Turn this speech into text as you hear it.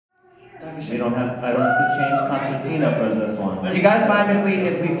I don't have to change concertina for this one. Do you guys mind if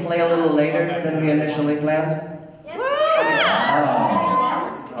we play a little later than we initially planned? Yes.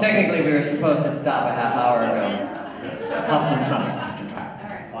 Oh. Technically, we were supposed to stop a half hour ago. Have some schnapps after dark.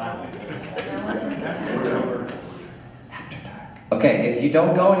 After dark. Okay, if you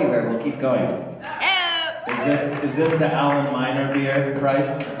don't go anywhere, we'll keep going. Is this the Alan Minor beer,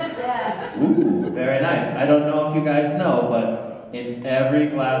 Price? Yes. Ooh, very nice. I don't know if you guys know, but in every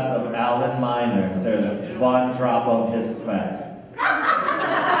glass of Alan Minors, there's one drop of his sweat.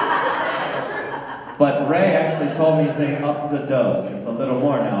 But Ray actually told me they upped the dose. It's a little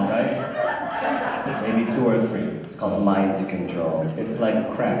more now, right? Maybe 2 or 3. It's called mind control. It's like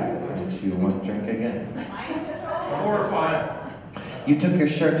crack. Makes you want to drink again. 4 or 5. You took your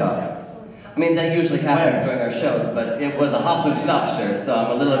shirt off. I mean, that usually happens during our shows, but it was a Und Schnapps shirt, so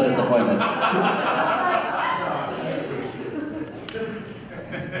I'm a little disappointed.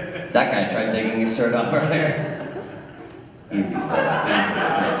 That guy tried taking his shirt off earlier. Easy, sir. Easy.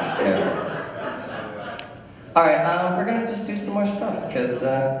 Careful. Alright, we're gonna just do some more stuff, because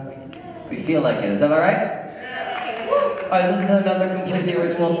we feel like it. Is that alright? Alright, this is another completely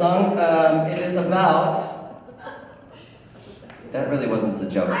original song. It is about... That really wasn't the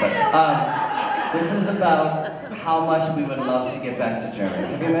joke, but this is about how much we would love to get back to Germany.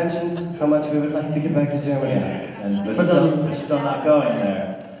 Have you mentioned how much we would like to get back to Germany? Yeah, and we're still not going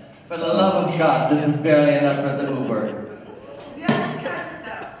there. For the love of God, this is barely enough for the Uber.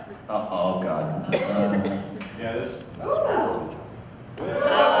 Oh God. Yeah, this. Oh,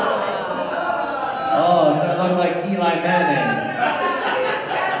 does that look like Eli Manning?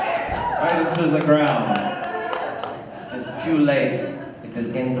 Right into the ground. Just too late. It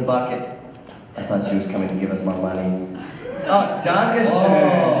just ends the bucket. I thought she was coming to give us more money. Oh, Dankeschön.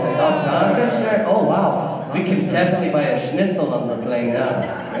 Oh, Dankeschön. Oh, wow. We can definitely buy a schnitzel on the plane now.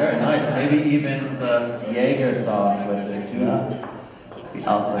 It's very nice. Maybe even the Jaeger sauce with it too. Yeah. We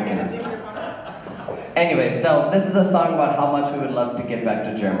also can. Anyway, so this is a song about how much we would love to get back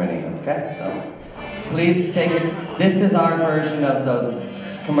to Germany. Okay, so please take it. This is our version of those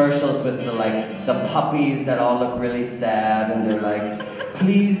commercials with the puppies that all look really sad, and they're like,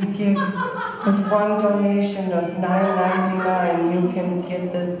 please give with one donation of $9.99, you can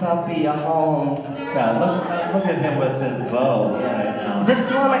get this puppy a home. Yeah, look at him with his bow right now. Is this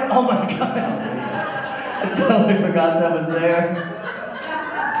still on my? Oh my God! I totally forgot that was there.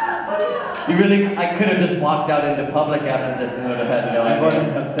 I could have just walked out into public after this and would have had no idea. I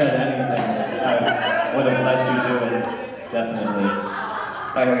wouldn't have said anything. I would have let you do it. Definitely.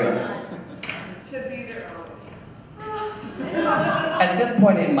 Alright, here we go. Should be their own. At this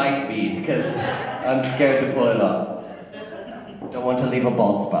point it might be, because I'm scared to pull it off. Don't want to leave a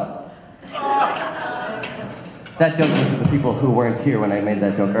bald spot. That joke was for the people who weren't here when I made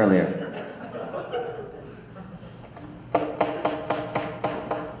that joke earlier.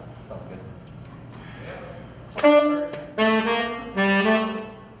 Sounds good.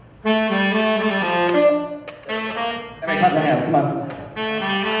 Everybody clap their hands, come on.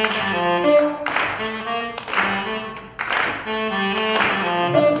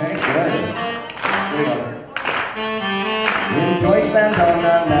 That's very good. Here we go. In Deutschland, oh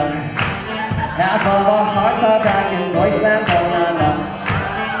na na. Half of our hearts are back in Deutschland, oh na na.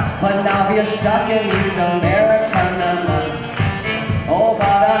 But now we're stuck in East America, na na. Oh, but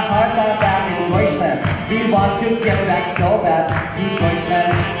our hearts are back in Deutschland. We want to get back so bad to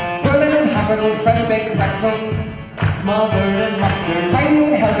Deutschland. Berlin and Hamburg with fresh baked pretzels, smothered in mustard.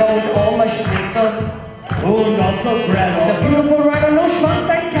 Heiden, Helga und Oma Schnitzel. Und also Gretel. The beautiful Rhino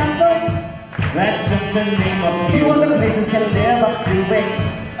Neuschwanstein Castle. That's just the name of a few other places can live up to it.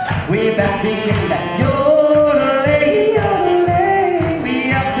 We best be getting back. Yodeling, yodeling. We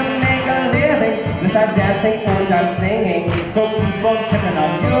have to make a living with our dancing and our singing. So keep on tipping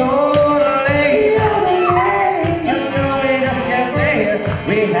us. Yodeling, yodeling. You know we just can't stay here.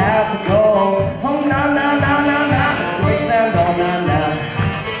 We have to go. Oh na na na na na. Deutschland, oh na na.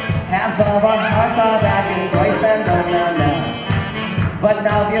 Half of our hearts are back in Deutschland, oh na na. But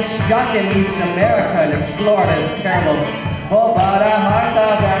now we're stuck in East America and it's Florida, it's terrible. Oh, but our hearts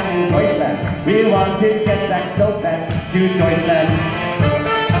are back in Deutschland. We want to get back so bad to Deutschland.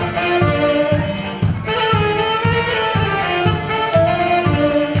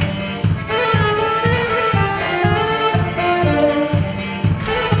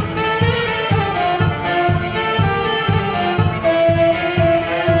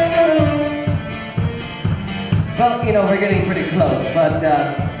 Well, you know, we're getting pretty close, but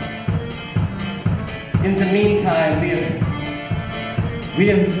in the meantime, we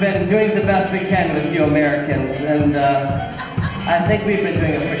have been doing the best we can with you Americans, and I think we've been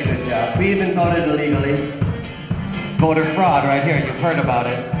doing a pretty good job. We even voted illegally. Voter fraud right here, you've heard about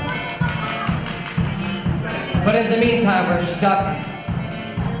it. But in the meantime, we're stuck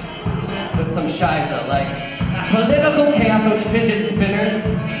with some shiza, like political chaos with fidget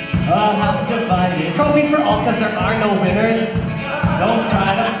spinners, A house divided. trophies for all because there are no winners, Don't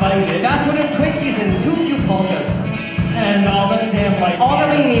try to fight it. fast food and Twinkies and too few polkas. And all the damn like. All that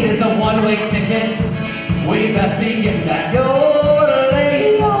we need is a one-way ticket. We best be getting that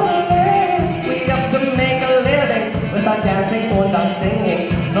yodeling, yodeling. We have to make a living without dancing or not singing.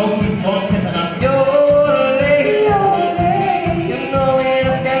 So keep on tipping us. Yodeling, yodeling. You know we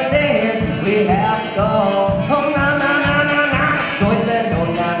just can't stay here. We have to go. Oh na na na na na. Deutschland, oh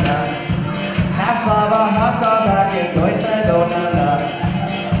na na. Half of our hearts are back in Deutschland, oh na na.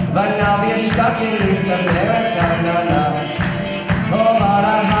 But now we're stuck in East America, na na. Oh, but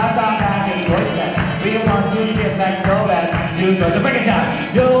our hearts are back in Deutschland. We want to get back so bad to Deutschland. Break it down.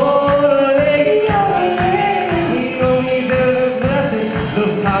 Yodeling, yodeling. We don't need the message.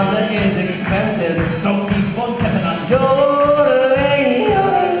 Lufthansa is expensive, so keep on tipping us. Yodeling,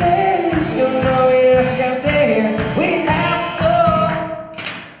 yodeling. You know we just can't stay here. We have to.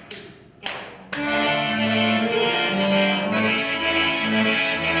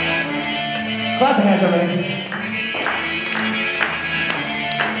 Clap your hands already.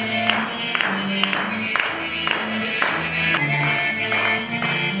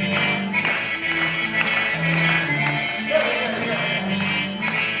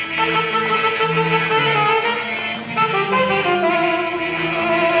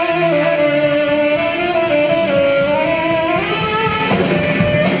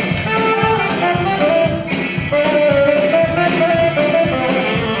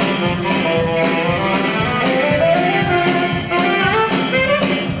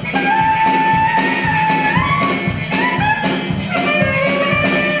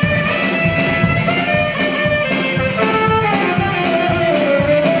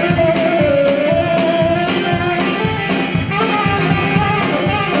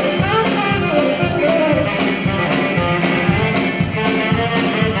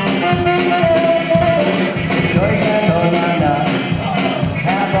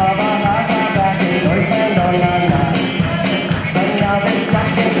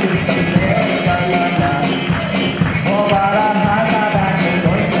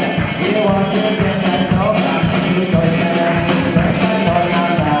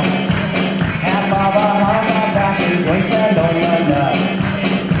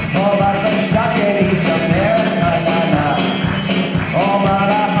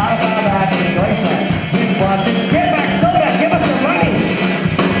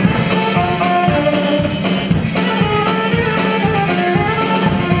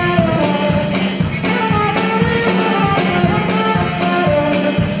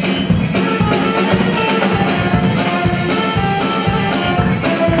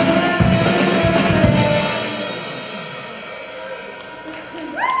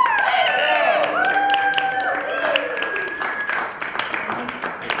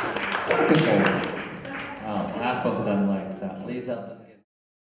 Oh, half of them liked that. Please help us.